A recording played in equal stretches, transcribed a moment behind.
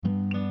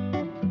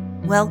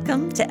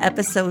Welcome to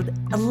episode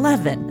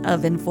 11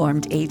 of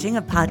Informed Aging,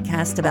 a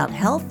podcast about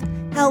health,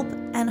 help,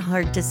 and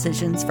hard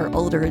decisions for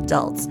older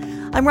adults.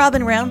 I'm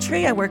Robin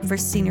Roundtree. I work for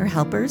Senior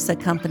Helpers, a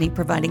company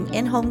providing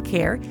in-home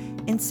care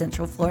in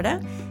Central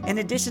Florida. In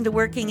addition to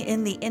working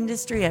in the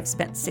industry, I've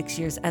spent 6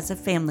 years as a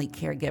family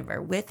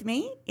caregiver. With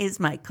me is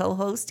my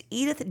co-host,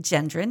 Edith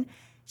Gendron.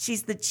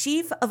 She's the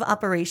Chief of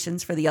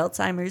Operations for the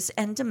Alzheimer's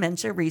and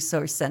Dementia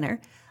Resource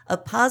Center, a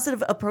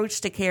Positive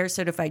Approach to Care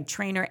certified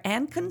trainer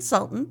and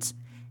consultant,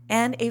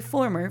 and a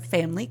former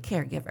family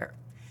caregiver.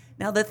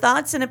 Now, the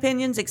thoughts and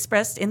opinions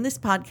expressed in this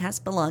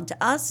podcast belong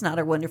to us, not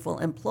our wonderful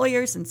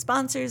employers and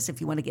sponsors. If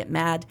you want to get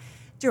mad,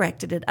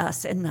 directed at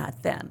us and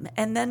not them.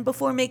 And then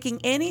before making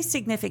any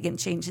significant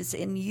changes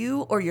in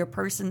you or your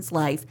person's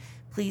life,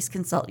 please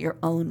consult your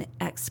own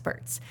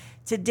experts.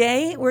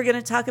 Today, we're going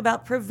to talk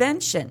about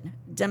prevention.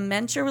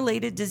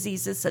 Dementia-related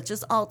diseases such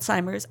as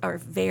Alzheimer's are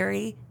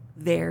very,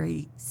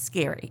 very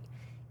scary.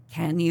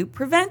 Can you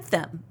prevent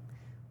them?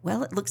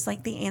 Well, it looks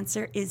like the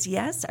answer is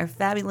yes. Our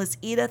fabulous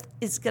Edith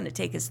is going to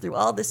take us through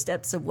all the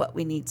steps of what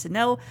we need to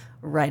know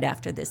right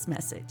after this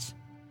message.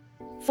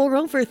 For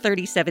over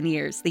 37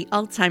 years, the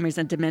Alzheimer's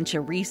and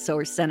Dementia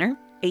Resource Center,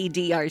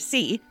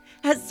 ADRC,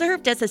 has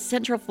served as a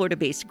Central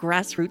Florida-based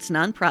grassroots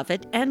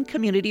nonprofit and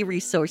community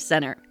resource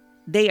center.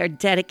 They are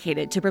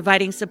dedicated to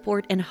providing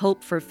support and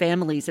hope for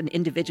families and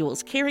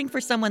individuals caring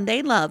for someone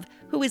they love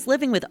who is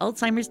living with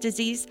Alzheimer's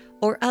disease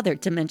or other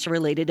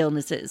dementia-related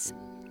illnesses.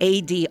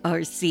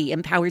 ADRC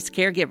empowers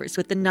caregivers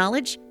with the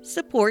knowledge,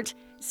 support,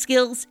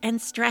 skills,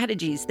 and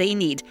strategies they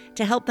need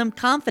to help them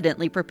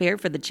confidently prepare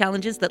for the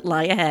challenges that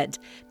lie ahead.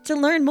 To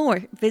learn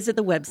more, visit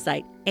the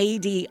website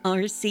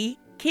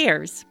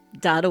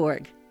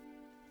adrccares.org.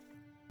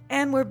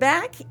 And we're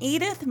back.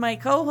 Edith, my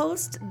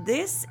co-host,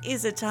 this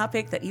is a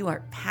topic that you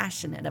are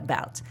passionate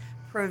about: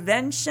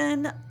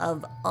 prevention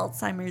of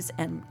Alzheimer's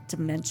and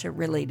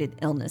dementia-related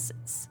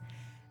illnesses.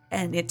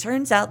 And it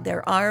turns out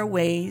there are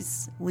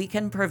ways we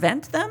can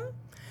prevent them.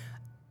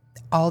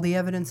 All the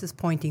evidence is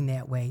pointing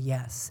that way,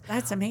 yes.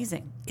 That's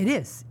amazing. It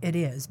is,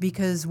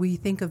 because we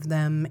think of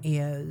them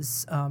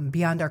as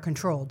beyond our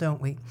control, don't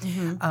we?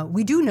 Mm-hmm.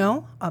 We do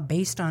know,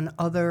 based on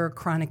other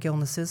chronic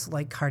illnesses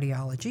like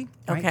cardiology,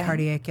 right,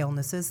 cardiac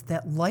illnesses,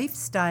 that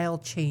lifestyle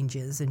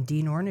changes, and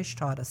Dean Ornish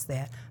taught us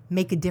that,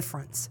 make a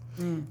difference.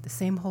 The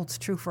same holds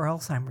true for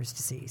Alzheimer's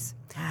disease.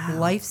 Wow.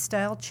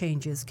 Lifestyle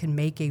changes can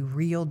make a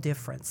real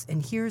difference.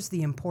 And here's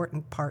the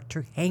important part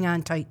to hang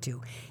on tight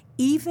to.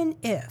 Even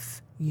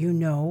if you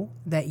know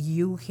that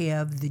you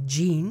have the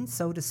gene,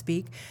 so to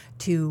speak,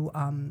 to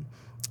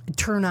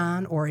turn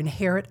on or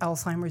inherit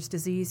Alzheimer's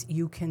disease,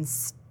 you can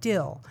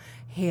still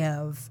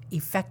have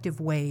effective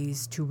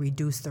ways to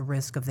reduce the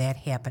risk of that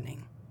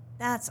happening.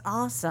 That's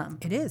awesome.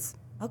 It is.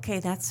 Okay,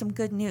 that's some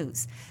good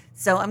news.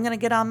 So I'm going to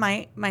get on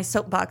my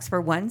soapbox for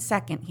 1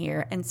 second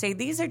here and say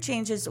these are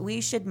changes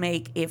we should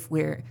make if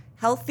we're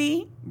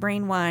healthy,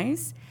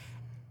 brain-wise,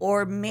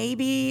 or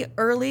maybe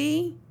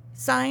early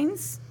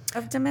signs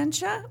of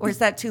dementia, or is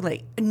that too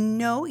late?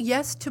 No,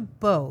 yes to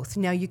both.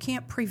 Now, you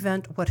can't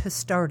prevent what has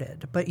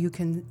started, but you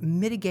can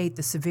mitigate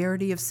the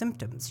severity of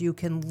symptoms. You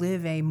can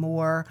live a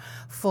more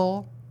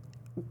full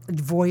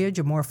voyage,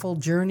 a more full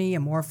journey,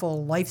 a more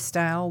full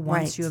lifestyle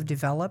once you have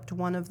developed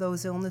one of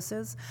those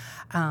illnesses.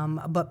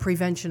 But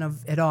prevention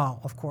of it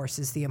all, of course,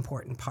 is the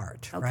important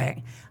part,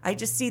 right? I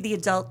just see the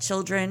adult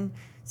children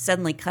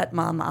suddenly cut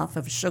mom off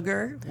of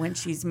sugar when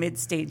she's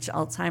mid-stage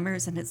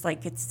Alzheimer's, and it's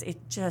like it's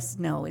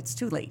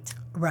too late.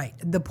 Right.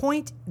 The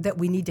point that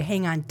we need to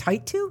hang on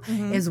tight to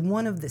is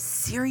one of the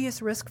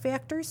serious risk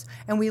factors,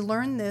 and we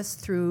learned this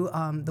through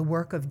the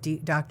work of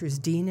Drs.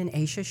 Dean and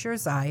Aisha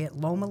Sherzai at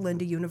Loma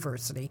Linda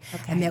University,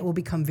 and that will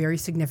become very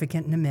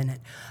significant in a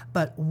minute.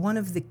 But one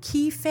of the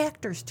key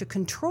factors to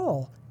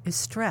control is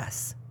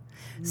stress.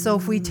 So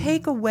if we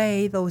take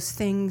away those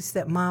things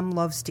that mom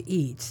loves to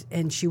eat,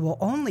 and she will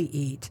only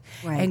eat,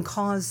 and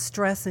cause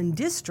stress and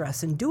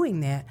distress in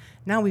doing that,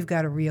 now we've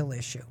got a real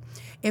issue.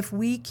 If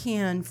we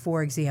can,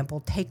 for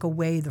example, take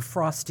away the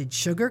frosted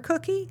sugar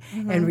cookie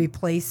and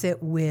replace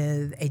it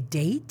with a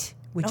date,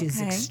 which is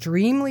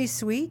extremely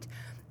sweet,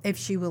 if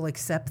she will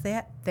accept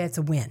that, that's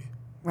a win.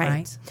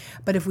 Right.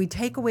 But if we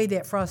take away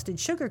that frosted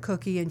sugar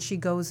cookie and she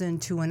goes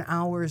into an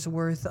hour's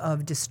worth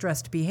of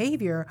distressed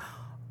behavior,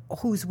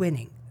 who's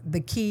winning? The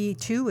key,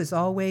 too, is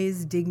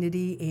always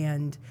dignity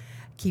and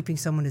keeping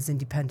someone as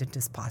independent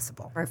as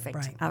possible. Perfect.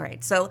 Right. All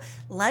right. So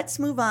let's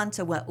move on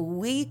to what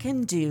we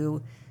can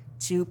do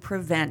to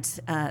prevent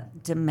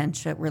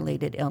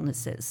dementia-related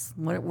illnesses.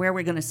 Where are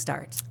we going to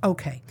start?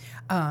 Okay.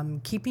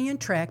 Keeping in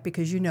track,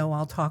 because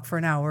I'll talk for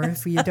an hour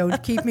if you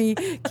don't keep me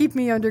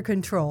under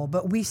control.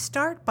 But we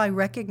start by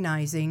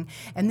recognizing,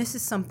 and this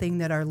is something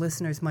that our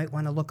listeners might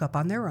want to look up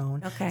on their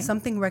own,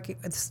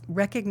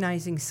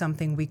 recognizing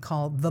something we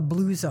call the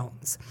blue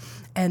zones.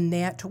 And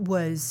that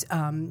was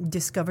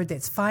discovered.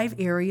 That's 5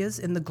 areas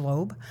in the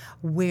globe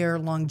where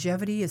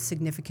longevity is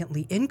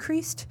significantly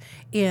increased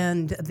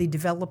and the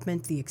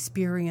development, the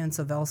experience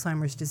of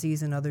Alzheimer's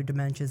disease and other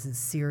dementias is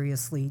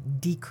seriously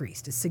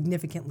decreased, is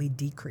significantly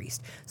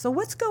decreased. So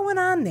what's going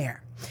on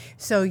there?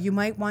 So you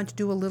might want to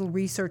do a little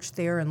research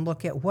there and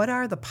look at what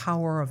are the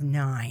power of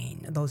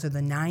 9. Those are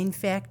the 9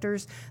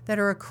 factors that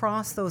are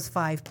across those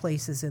 5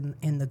 places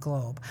in the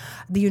globe.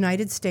 The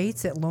United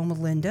States at Loma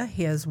Linda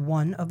has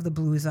one of the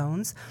blue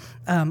zones.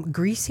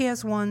 Greece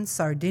has one,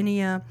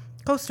 Sardinia,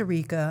 Costa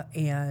Rica,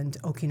 and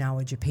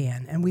Okinawa,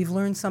 Japan. And we've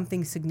learned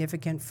something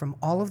significant from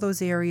all of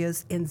those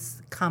areas in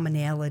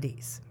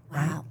commonalities.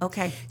 Right? Wow.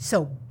 Okay.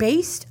 So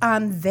based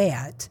on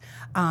that,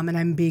 and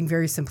I'm being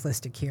very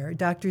simplistic here,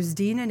 Drs.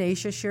 Dean and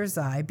Aisha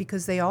Sherzai,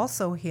 because they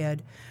also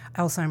had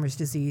Alzheimer's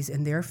disease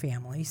in their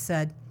family,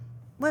 said,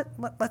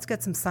 let's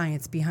get some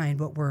science behind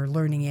what we're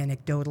learning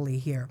anecdotally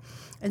here.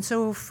 And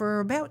so for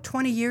about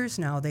 20 years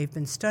now, they've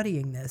been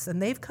studying this,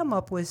 and they've come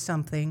up with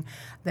something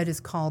that is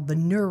called the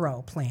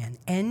Neuro Plan,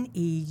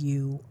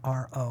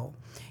 Neuro.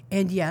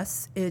 And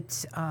yes,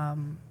 it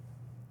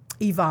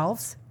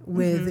evolves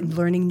with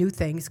learning new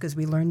things, because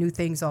we learn new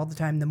things all the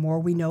time. The more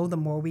we know, the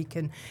more we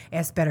can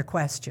ask better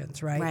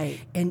questions, right? Right.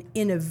 And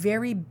in a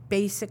very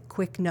basic,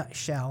 quick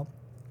nutshell,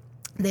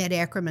 that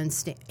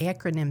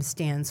acronym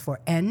stands for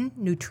N,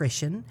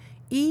 nutrition,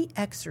 E,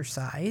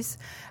 exercise,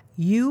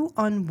 U,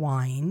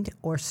 unwind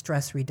or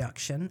stress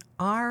reduction,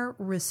 R,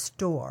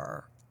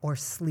 restore or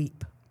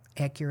sleep,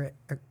 accurate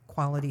or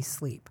quality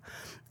sleep,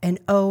 and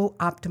O,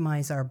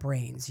 optimize our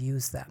brains,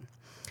 use them.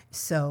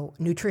 So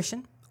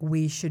nutrition,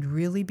 we should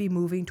really be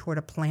moving toward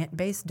a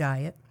plant-based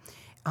diet.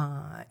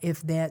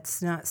 If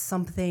that's not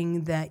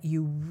something that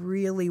you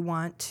really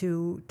want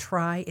to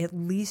try, at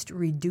least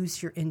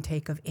reduce your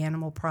intake of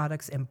animal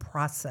products and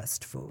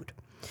processed food.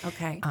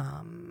 Okay.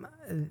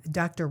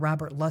 Dr.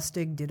 Robert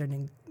Lustig did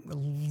a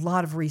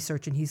lot of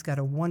research, and he's got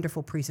a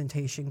wonderful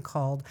presentation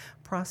called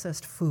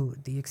Processed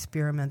Food, the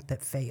Experiment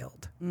That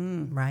Failed,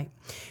 right?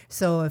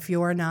 So if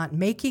you're not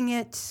making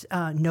it,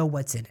 know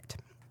what's in it.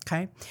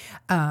 Okay,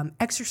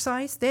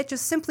 exercise, that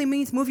just simply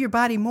means move your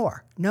body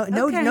more.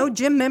 No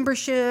gym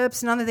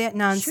memberships, none of that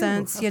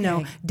nonsense. Sure. Okay. You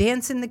know,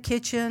 dance in the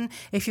kitchen.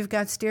 If you've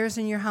got stairs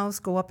in your house,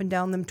 go up and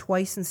down them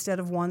twice instead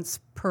of once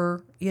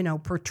per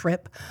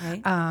trip.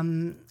 Right.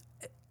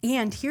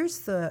 And here's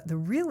the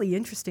really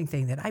interesting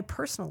thing that I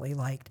personally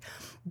liked.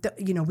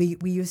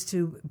 We used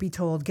to be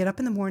told, get up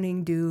in the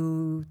morning,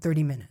 do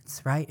 30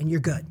 minutes, right? And you're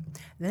good.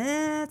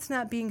 That's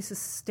not being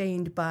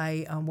sustained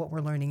by what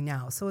we're learning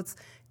now. So it's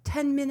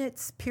 10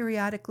 minutes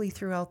periodically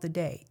throughout the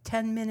day,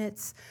 10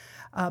 minutes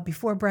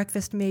before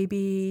breakfast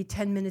maybe,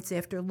 10 minutes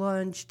after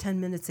lunch,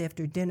 10 minutes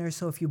after dinner.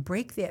 So if you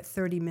break that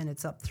 30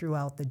 minutes up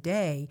throughout the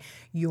day,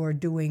 you're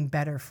doing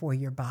better for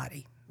your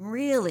body.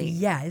 Really?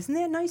 Yeah, isn't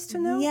that nice to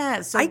know?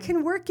 Yeah. So I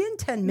can work in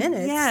 10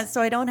 minutes. Yeah, so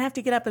I don't have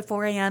to get up at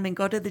 4 a.m. and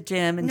go to the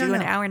gym and do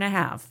an hour and a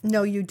half.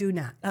 No, you do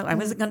not. Oh, I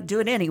wasn't going to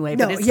do it anyway,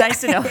 but it's nice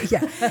to know.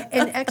 Yeah,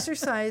 and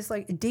exercise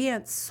like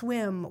dance,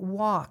 swim,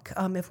 walk.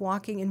 If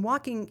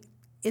walking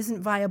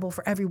isn't viable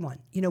for everyone.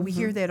 We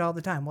hear that all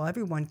the time. Well,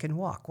 everyone can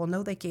walk. Well,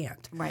 no, they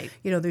can't. Right.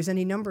 There's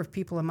any number of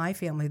people in my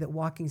family that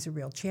walking's a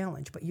real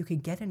challenge, but you can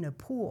get in a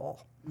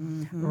pool,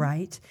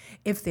 right?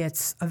 If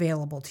that's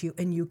available to you,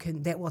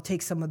 and that will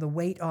take some of the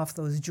weight off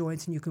those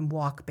joints, and you can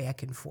walk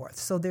back and forth.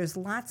 So there's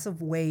lots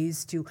of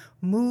ways to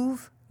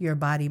move your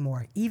body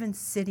more, even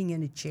sitting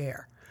in a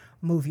chair.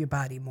 Move your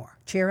body more.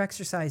 Chair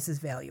exercise is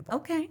valuable.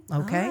 Okay.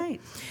 Okay.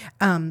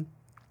 All right.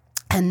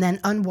 And then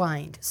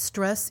unwind.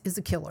 Stress is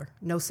a killer.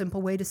 No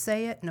simple way to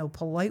say it, no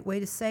polite way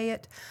to say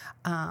it.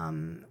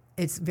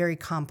 It's very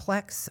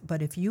complex,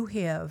 but if you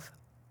have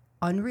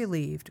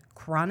unrelieved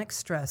chronic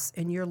stress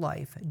in your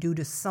life due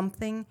to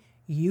something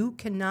you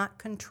cannot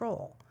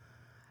control,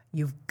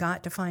 you've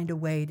got to find a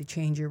way to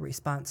change your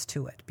response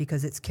to it,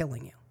 because it's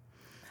killing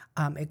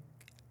you.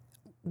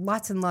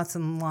 Lots and lots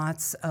and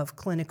lots of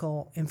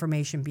clinical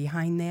information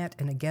behind that.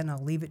 And again,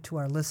 I'll leave it to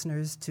our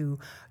listeners to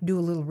do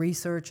a little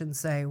research and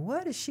say,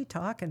 what is she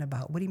talking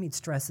about? What do you mean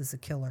stress is a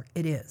killer?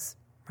 It is,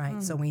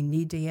 right? So we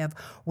need to have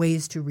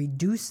ways to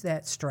reduce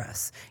that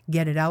stress,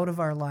 get it out of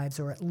our lives,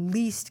 or at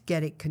least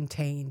get it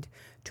contained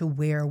to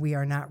where we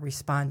are not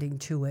responding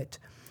to it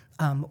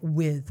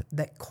with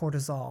that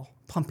cortisol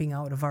pumping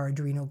out of our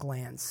adrenal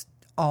glands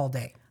all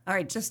day. All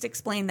right, just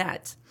explain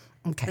that.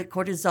 Okay. The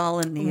cortisol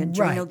and the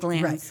adrenal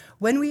glands. Right.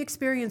 When we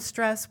experience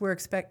stress, we're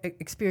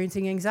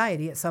experiencing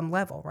anxiety at some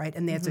level, right?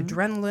 And that's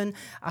adrenaline.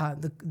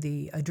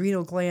 The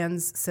adrenal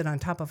glands sit on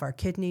top of our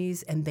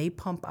kidneys, and they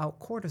pump out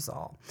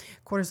cortisol.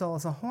 Cortisol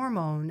is a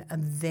hormone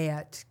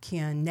that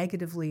can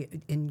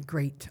negatively, in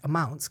great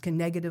amounts, can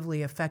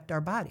negatively affect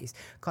our bodies,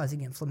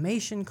 causing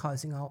inflammation,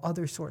 causing all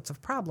other sorts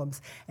of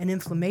problems. And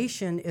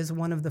inflammation is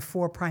one of the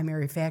 4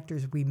 primary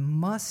factors we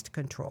must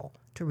control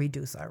to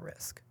reduce our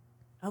risk.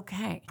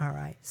 Okay. All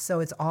right. So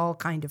it's all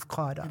kind of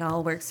caught up. It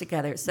all works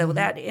together. So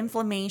that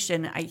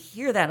inflammation, I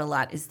hear that a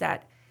lot. Is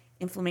that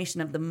inflammation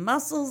of the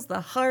muscles,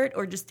 the heart,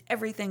 or just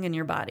everything in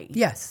your body?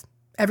 Yes.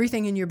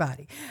 Everything in your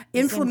body.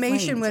 It's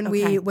Inflammation,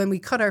 inflamed. when we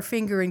cut our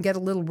finger and get a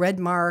little red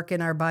mark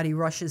and our body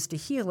rushes to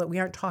heal it, we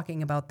aren't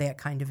talking about that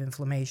kind of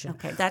inflammation.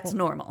 Okay, that's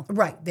normal.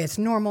 Right, that's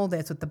normal.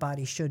 That's what the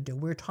body should do.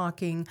 We're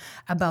talking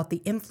about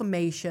the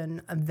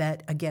inflammation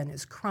that, again,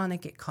 is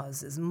chronic. It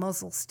causes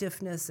muscle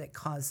stiffness. It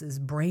causes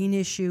brain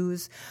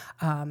issues.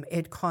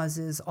 It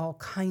causes all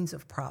kinds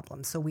of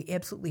problems. So we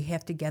absolutely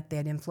have to get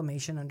that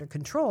inflammation under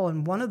control.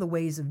 And one of the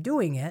ways of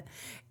doing it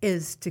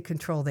is to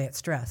control that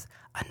stress.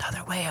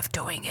 Another way of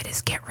doing it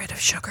is get rid of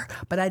sugar.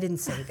 But I didn't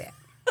say that.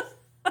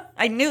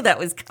 I knew that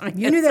was coming.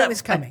 You knew that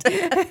was coming. All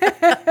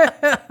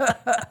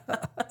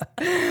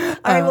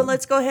right, well,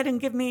 let's go ahead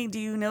and do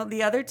you know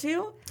the other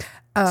two?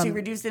 To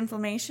reduce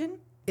inflammation?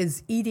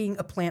 Is eating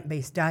a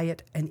plant-based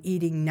diet and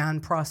eating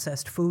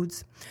non-processed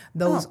foods.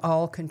 Those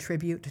all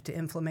contribute to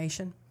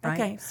inflammation, right?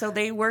 Okay, so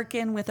they work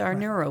in with our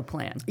neuro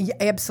plan. Yeah,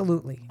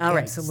 absolutely. All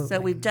right, Absolutely.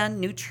 so we've done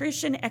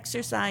nutrition,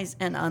 exercise,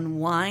 and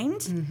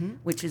unwind,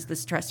 which is the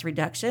stress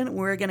reduction.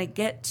 We're going to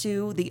get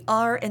to the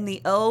R and the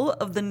O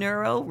of the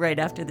neuro right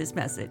after this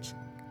message.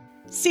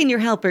 Senior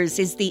Helpers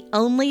is the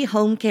only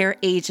home care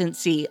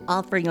agency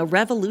offering a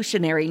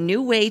revolutionary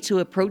new way to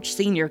approach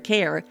senior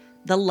care,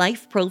 the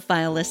Life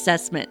Profile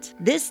Assessment.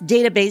 This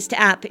data-based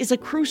app is a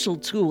crucial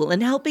tool in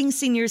helping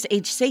seniors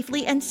age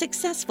safely and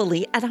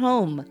successfully at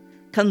home.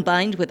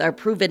 Combined with our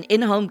proven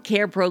in-home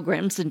care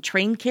programs and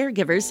trained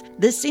caregivers,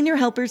 the Senior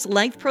Helpers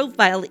Life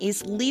Profile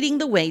is leading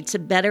the way to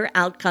better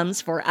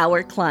outcomes for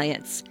our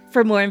clients.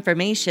 For more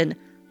information,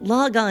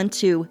 log on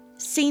to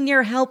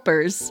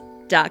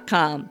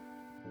seniorhelpers.com.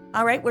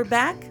 All right, we're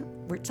back.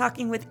 We're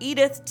talking with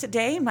Edith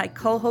today, my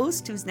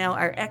co-host, who's now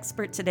our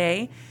expert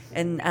today.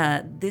 And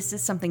this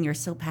is something you're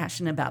so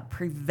passionate about,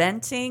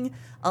 preventing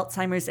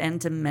Alzheimer's and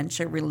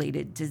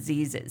dementia-related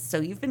diseases. So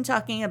you've been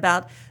talking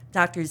about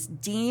Doctors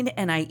Dean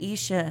and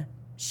Aisha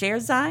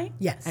Sherzai.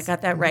 Yes. I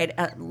got that right.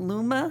 At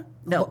Loma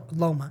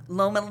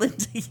Linda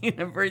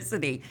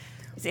University.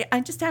 See, I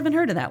just haven't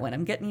heard of that one.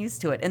 I'm getting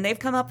used to it. And they've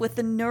come up with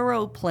the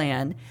Neuro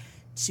Plan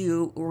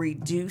to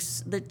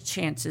reduce the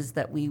chances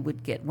that we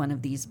would get one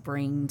of these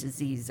brain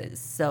diseases.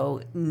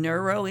 So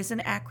neuro is an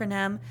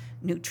acronym.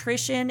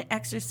 Nutrition,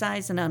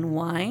 exercise, and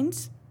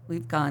unwind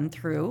we've gone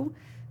through.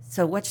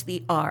 So what's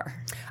the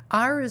R?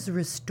 R is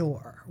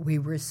restore. We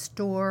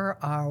restore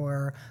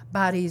our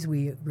bodies.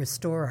 We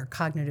restore our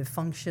cognitive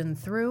function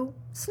through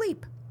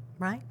sleep,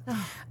 right?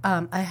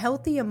 A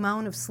healthy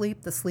amount of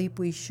sleep, the sleep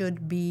we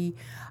should be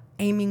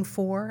aiming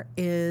for,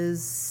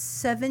 is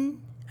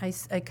 7. I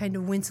kind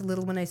of wince a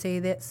little when I say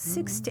that.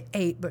 6 to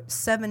 8, but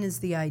 7 is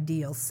the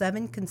ideal.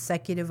 7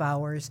 consecutive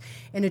hours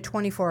in a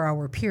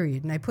 24-hour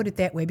period. And I put it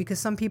that way because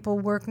some people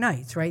work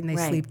nights, right? And they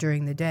sleep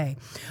during the day.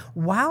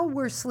 While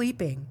we're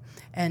sleeping,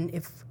 and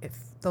if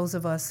those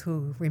of us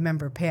who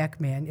remember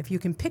Pac-Man, if you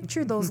can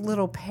picture those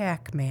little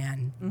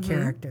Pac-Man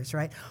characters,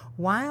 right?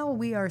 While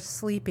we are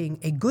sleeping,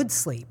 a good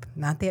sleep,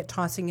 not that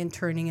tossing and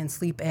turning and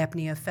sleep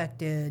apnea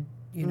affected,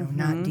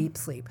 not deep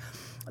sleep.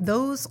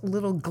 Those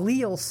little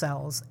glial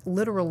cells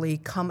literally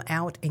come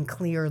out and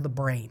clear the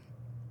brain.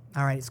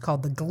 All right, it's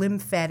called the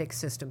glymphatic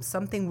system,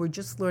 something we're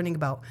just learning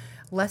about,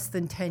 less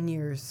than 10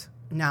 years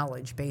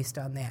knowledge based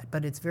on that,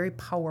 but it's very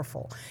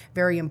powerful,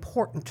 very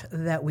important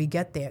that we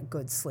get that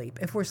good sleep.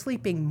 If we're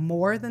sleeping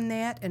more than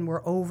that and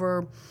we're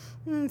over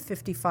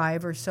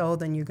 55 or so,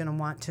 then you're going to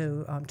want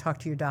to talk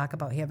to your doc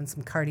about having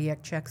some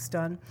cardiac checks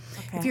done.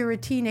 Okay. If you're a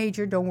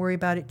teenager, don't worry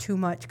about it too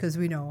much because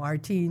we know our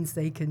teens,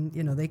 they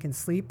can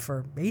sleep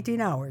for 18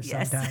 hours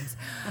sometimes.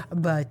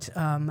 But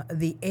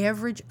the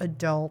average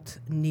adult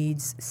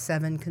needs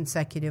 7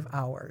 consecutive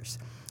hours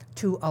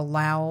to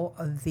allow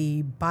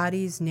the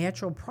body's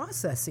natural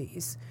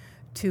processes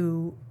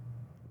to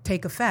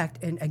take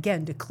effect and,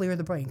 again, to clear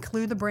the brain.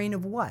 Clear the brain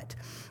of what?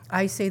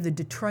 I say the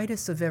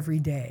detritus of every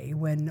day.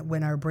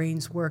 When our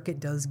brains work, it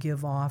does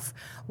give off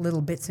little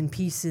bits and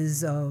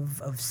pieces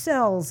of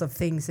cells, of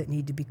things that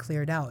need to be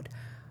cleared out.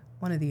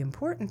 One of the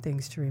important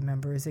things to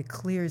remember is it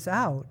clears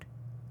out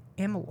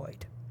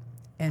amyloid.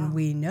 And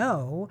we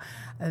know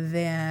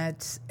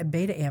that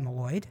beta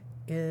amyloid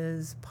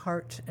is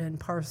part and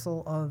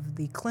parcel of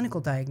the clinical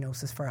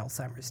diagnosis for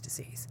Alzheimer's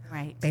disease.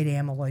 Right. Beta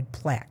amyloid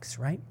plaques,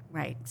 right?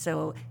 Right.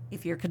 So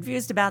if you're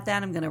confused about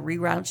that, I'm going to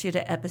reroute you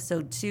to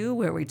episode 2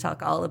 where we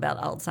talk all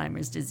about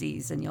Alzheimer's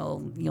disease, and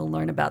you'll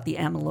learn about the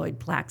amyloid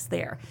plaques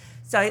there.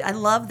 So I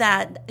love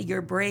that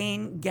your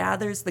brain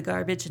gathers the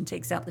garbage and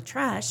takes out the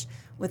trash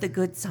with a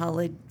good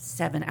solid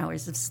 7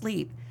 hours of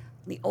sleep.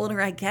 The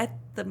older I get,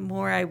 the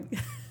more I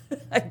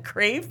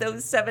crave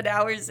those 7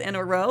 hours in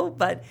a row,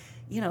 but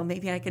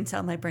maybe I can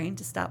tell my brain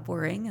to stop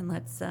worrying and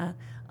let's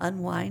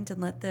unwind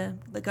and let the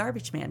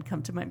garbage man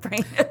come to my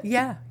brain.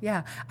 Yeah.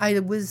 I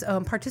was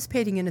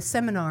participating in a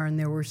seminar, and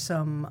there were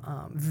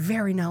some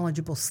very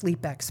knowledgeable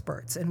sleep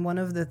experts. And one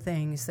of the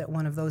things that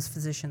one of those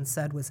physicians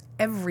said was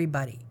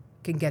everybody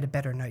can get a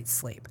better night's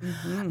sleep.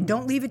 Mm-hmm.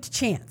 Don't leave it to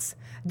chance.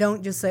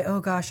 Don't just say, oh,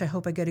 gosh, I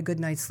hope I get a good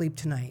night's sleep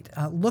tonight.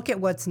 Look at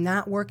what's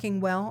not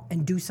working well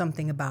and do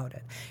something about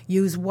it.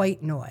 Use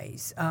white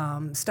noise.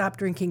 Stop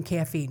drinking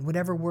caffeine,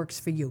 whatever works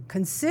for you.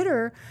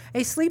 Consider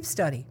a sleep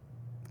study.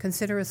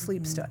 consider a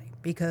sleep study,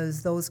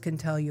 because those can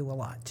tell you a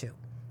lot too.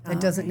 It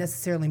doesn't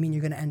necessarily mean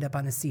you're going to end up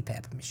on a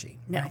CPAP machine.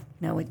 No, right?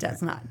 no, it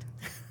does not.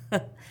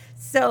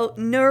 So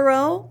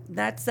neuro,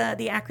 that's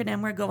the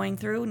acronym we're going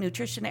through.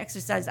 Nutrition,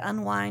 exercise,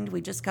 unwind. We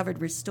just covered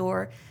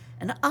restore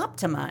and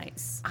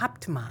optimize.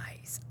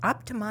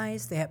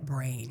 Optimize that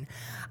brain.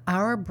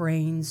 Our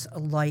brains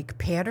like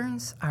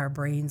patterns. Our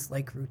brains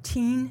like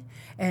routine.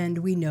 And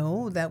we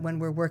know that when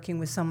we're working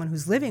with someone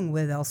who's living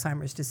with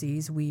Alzheimer's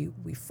disease, we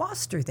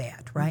foster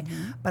that, right?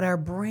 Mm-hmm. But our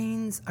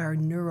brains are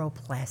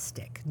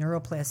neuroplastic.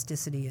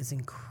 Neuroplasticity is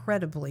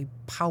incredibly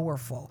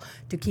powerful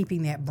to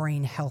keeping that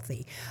brain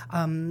healthy.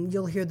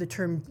 You'll hear the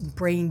term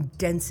brain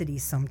density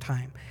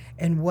sometime.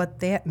 And what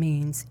that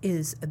means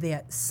is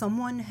that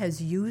someone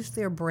has used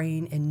their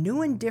brain in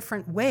new and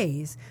different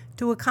ways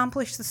to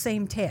accomplish the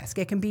same task.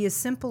 It can be as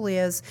simple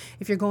as,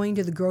 if you're going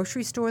to the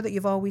grocery store that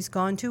you've always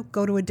gone to,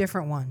 go to a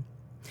different one.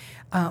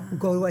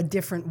 Go to a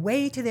different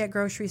way to that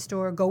grocery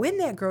store, go in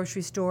that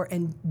grocery store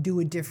and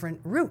do a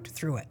different route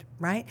through it,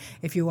 right?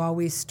 If you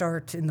always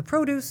start in the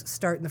produce,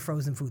 start in the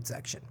frozen food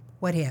section.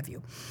 What have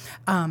you.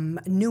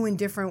 New and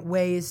different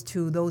ways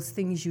to those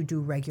things you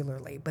do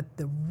regularly. But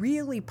the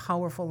really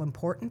powerful,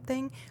 important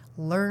thing,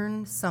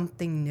 learn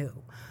something new.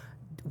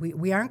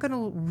 We aren't going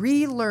to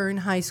relearn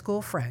high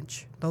school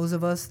French, those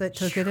of us that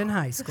took it in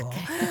high school.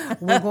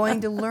 We're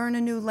going to learn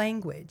a new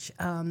language.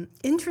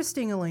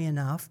 Interestingly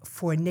enough,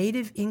 for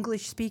native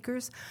English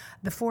speakers,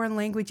 the foreign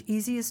language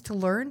easiest to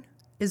learn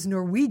is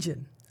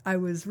Norwegian. I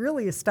was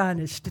really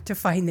astonished to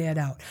find that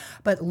out.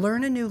 But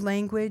learn a new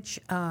language.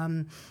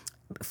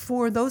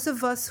 For those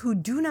of us who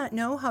do not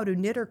know how to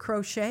knit or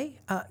crochet,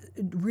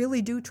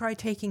 really do try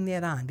taking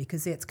that on,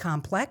 because it's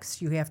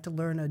complex. You have to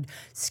learn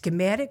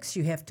schematics.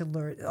 You have to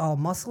learn all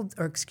what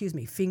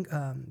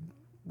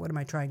am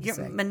I trying to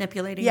say?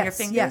 Manipulating your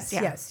fingers?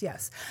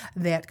 Yes.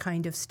 That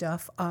kind of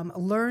stuff.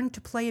 Learn to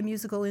play a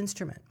musical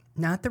instrument.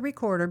 Not the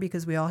recorder,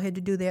 because we all had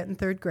to do that in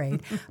third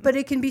grade. But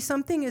it can be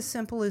something as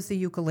simple as the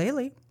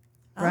ukulele.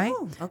 Right?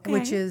 Oh, okay.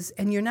 Which is,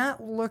 and you're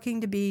not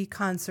looking to be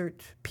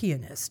concert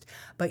pianist,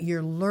 but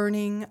you're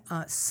learning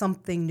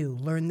something new.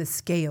 Learn the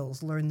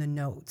scales, learn the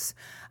notes.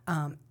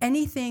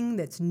 Anything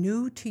that's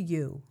new to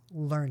you,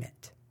 learn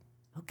it.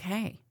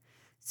 Okay.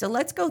 So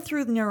let's go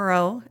through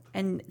neuro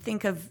and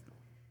think of,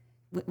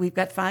 we've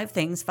got 5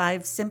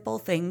 simple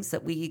things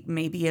that we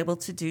may be able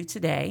to do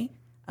today.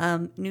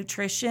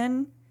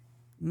 Nutrition.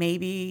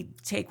 Maybe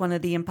take one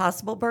of the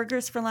Impossible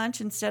Burgers for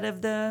lunch instead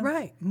of the...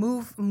 Right.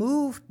 Move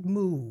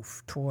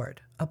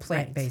toward a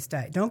plant-based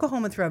diet. Don't go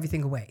home and throw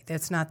everything away.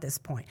 That's not this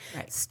point.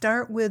 Right.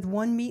 Start with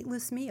one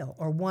meatless meal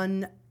or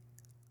one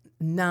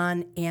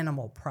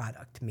non-animal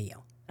product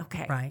meal.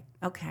 Okay. Right?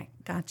 Okay.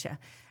 Gotcha.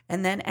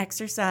 And then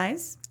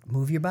exercise.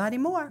 Move your body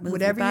more.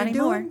 Whatever you're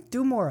doing,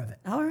 do more of it.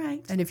 All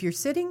right. And if you're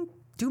sitting,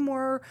 do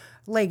more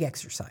leg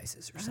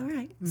exercises or something. All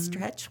right. Mm-hmm.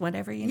 Stretch,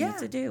 whatever you need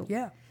to do.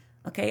 Yeah.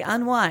 Okay,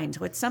 unwind.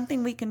 What's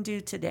something we can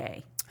do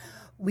today?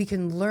 We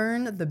can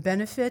learn the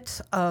benefit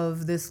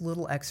of this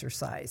little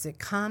exercise. It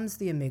calms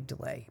the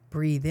amygdala.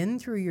 Breathe in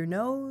through your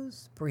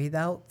nose, breathe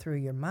out through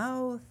your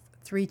mouth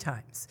 3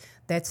 times.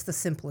 That's the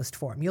simplest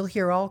form. You'll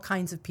hear all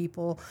kinds of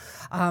people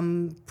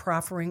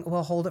proffering,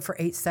 well, hold it for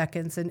 8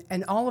 seconds,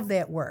 and all of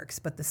that works.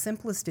 But the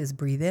simplest is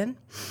breathe in,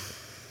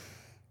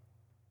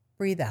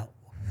 breathe out.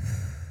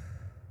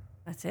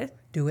 That's it?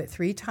 Do it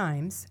 3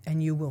 times,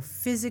 and you will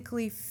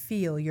physically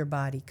feel your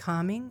body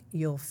calming.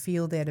 You'll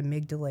feel that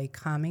amygdala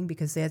calming,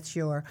 because that's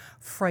your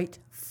fright,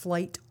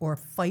 flight, or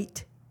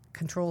fight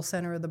control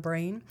center of the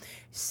brain.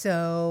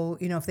 So,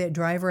 if that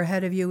driver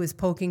ahead of you is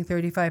poking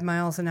 35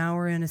 miles an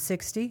hour in a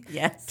 60,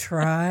 yes,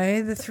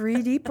 try the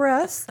 3 deep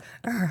breaths,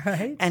 all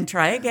right? And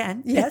try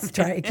again. Yes,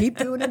 try it. Keep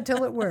doing it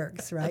until it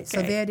works, right? Okay.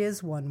 So that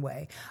is one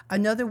way.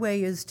 Another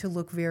way is to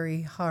look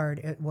very hard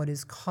at what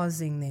is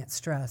causing that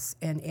stress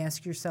and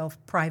ask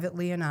yourself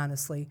privately and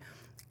honestly,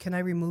 can I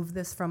remove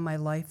this from my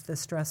life, the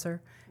stressor?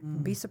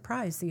 Be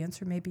surprised. The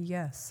answer may be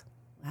yes.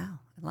 Wow,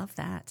 I love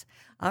that.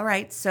 All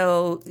right,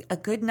 so a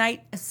good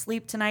night of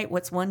sleep tonight.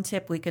 What's one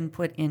tip we can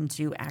put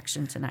into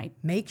action tonight?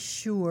 Make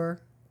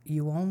sure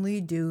you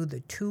only do the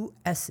 2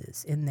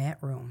 S's in that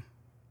room.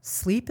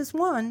 Sleep is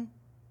one.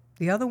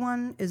 The other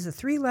one is a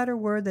 3-letter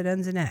word that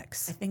ends in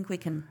X. I think we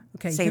can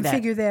say that.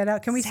 Figure that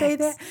out. Can we say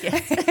that?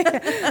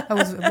 Yes. I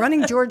was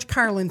running George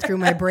Carlin through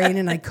my brain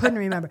and I couldn't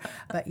remember.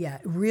 But yeah,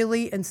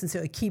 really and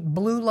sincerely, keep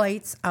blue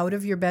lights out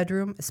of your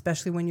bedroom,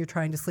 especially when you're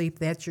trying to sleep.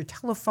 That's your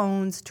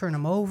telephones. Turn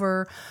them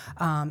over.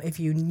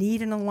 If you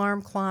need an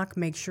alarm clock,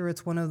 make sure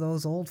it's one of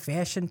those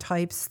old-fashioned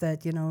types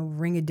that,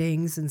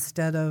 ring-a-dings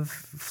instead of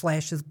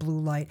flashes blue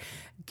light.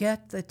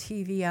 Get the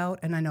TV out,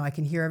 and I know I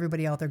can hear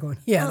everybody out there going,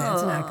 yeah,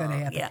 that's not going to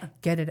happen. Yeah.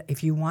 Get it.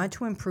 If you want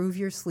to improve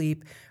your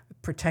sleep,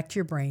 protect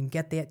your brain,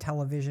 get that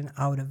television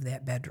out of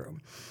that bedroom.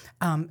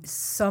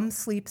 Some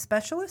sleep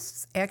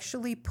specialists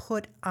actually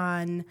put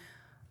on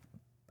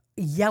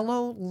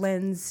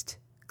yellow-lensed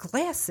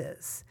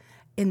glasses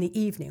in the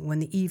evening, when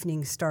the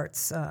evening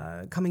starts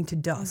coming to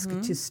dusk,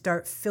 to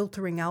start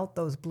filtering out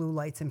those blue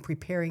lights and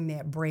preparing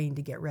that brain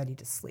to get ready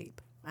to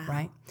sleep.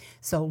 right?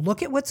 So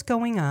look at what's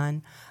going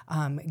on.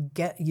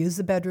 Use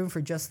the bedroom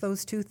for just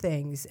those two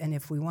things. And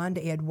if we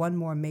wanted to add one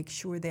more, make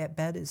sure that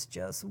bed is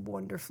just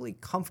wonderfully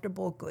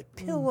comfortable, good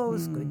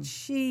pillows, good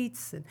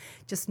sheets, and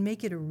just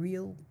make it a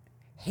real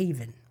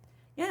haven.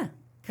 Yeah,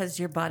 because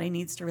your body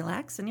needs to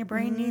relax and your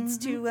brain needs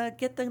to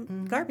get the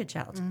garbage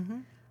out.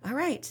 All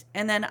right.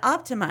 And then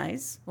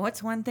optimize.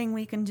 What's one thing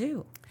we can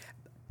do?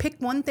 Pick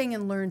one thing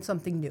and learn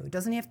something new. It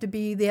doesn't have to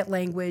be that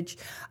language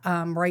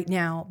right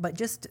now, but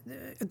just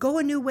go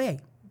a new way.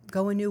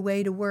 Go a new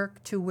way to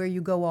work to where you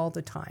go all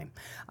the time.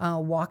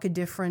 Walk a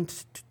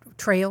different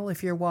trail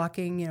if you're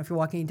walking. If you're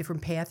walking a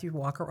different path, you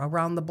walk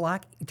around the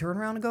block, you turn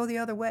around and go the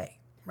other way.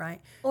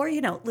 Right. Or,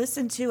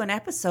 listen to an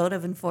episode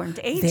of Informed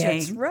Aging.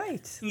 That's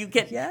right. You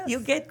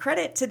get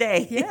credit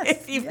today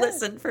if you've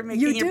listened for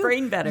making your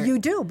brain better. You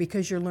do,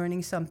 because you're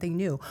learning something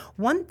new.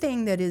 One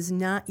thing that is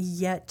not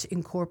yet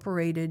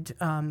incorporated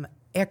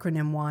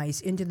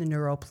acronym-wise into the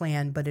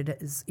NeuroPlan, but it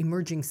is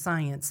emerging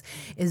science,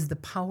 is the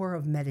power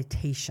of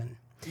meditation.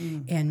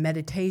 And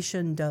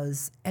meditation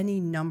does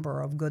any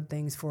number of good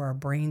things for our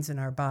brains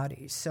and our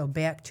bodies. So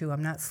back to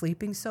I'm not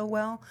sleeping so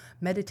well,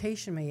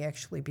 meditation may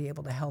actually be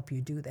able to help you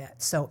do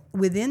that. So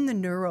within the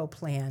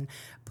NeuroPlan,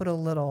 put a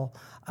little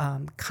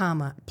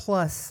comma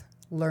plus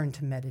learn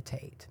to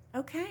meditate.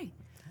 Okay.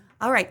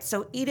 All right.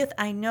 So Edith,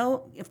 I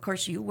know, of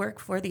course, you work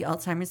for the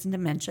Alzheimer's and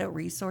Dementia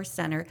Resource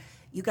Center.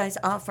 You guys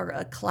offer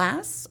a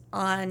class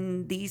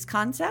on these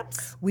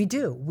concepts? We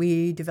do.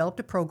 We developed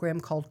a program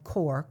called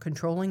CORE,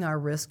 Controlling Our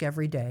Risk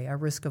Every Day. Our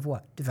risk of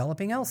what?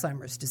 Developing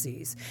Alzheimer's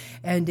disease.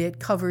 And it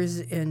covers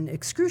in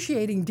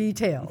excruciating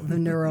detail the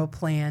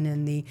NeuroPlan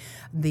and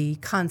the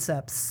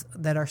concepts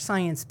that are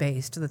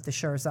science-based that the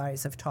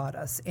Sherzais have taught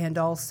us, and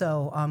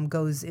also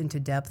goes into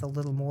depth a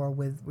little more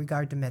with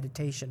regard to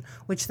meditation,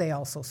 which they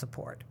also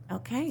support.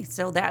 Okay,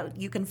 so that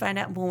you can find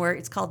out more.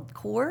 It's called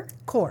CORE?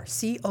 CORE,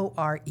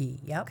 C-O-R-E,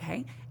 yep. Okay.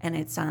 And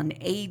it's on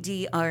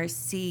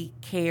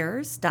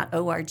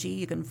adrccares.org.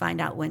 You can find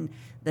out when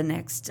the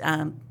next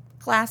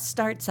class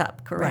starts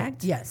up,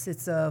 correct? Right. Yes,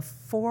 it's a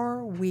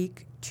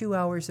 4-week, 2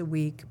 hours a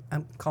week.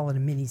 I'm calling it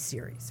a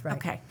mini-series, right?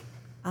 Okay.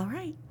 All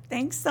right.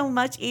 Thanks so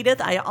much,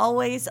 Edith. I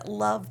always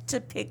love to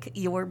pick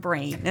your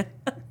brain.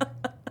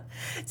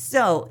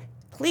 So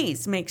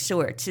please make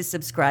sure to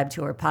subscribe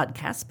to our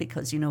podcast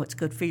because it's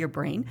good for your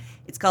brain.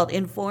 It's called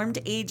Informed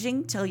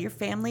Aging. Tell your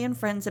family and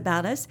friends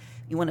about us.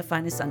 You want to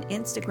find us on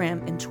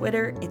Instagram and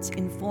Twitter. It's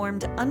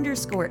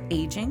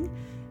informed_aging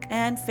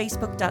and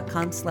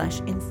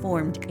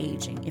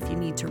facebook.com/informedaging. If you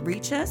need to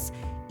reach us,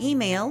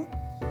 email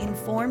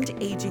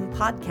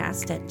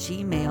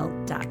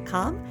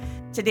informedagingpodcast@gmail.com.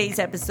 Today's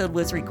episode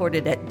was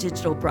recorded at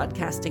Digital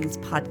Broadcasting's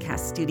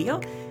podcast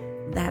studio.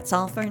 That's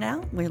all for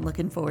now. We're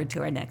looking forward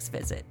to our next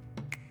visit.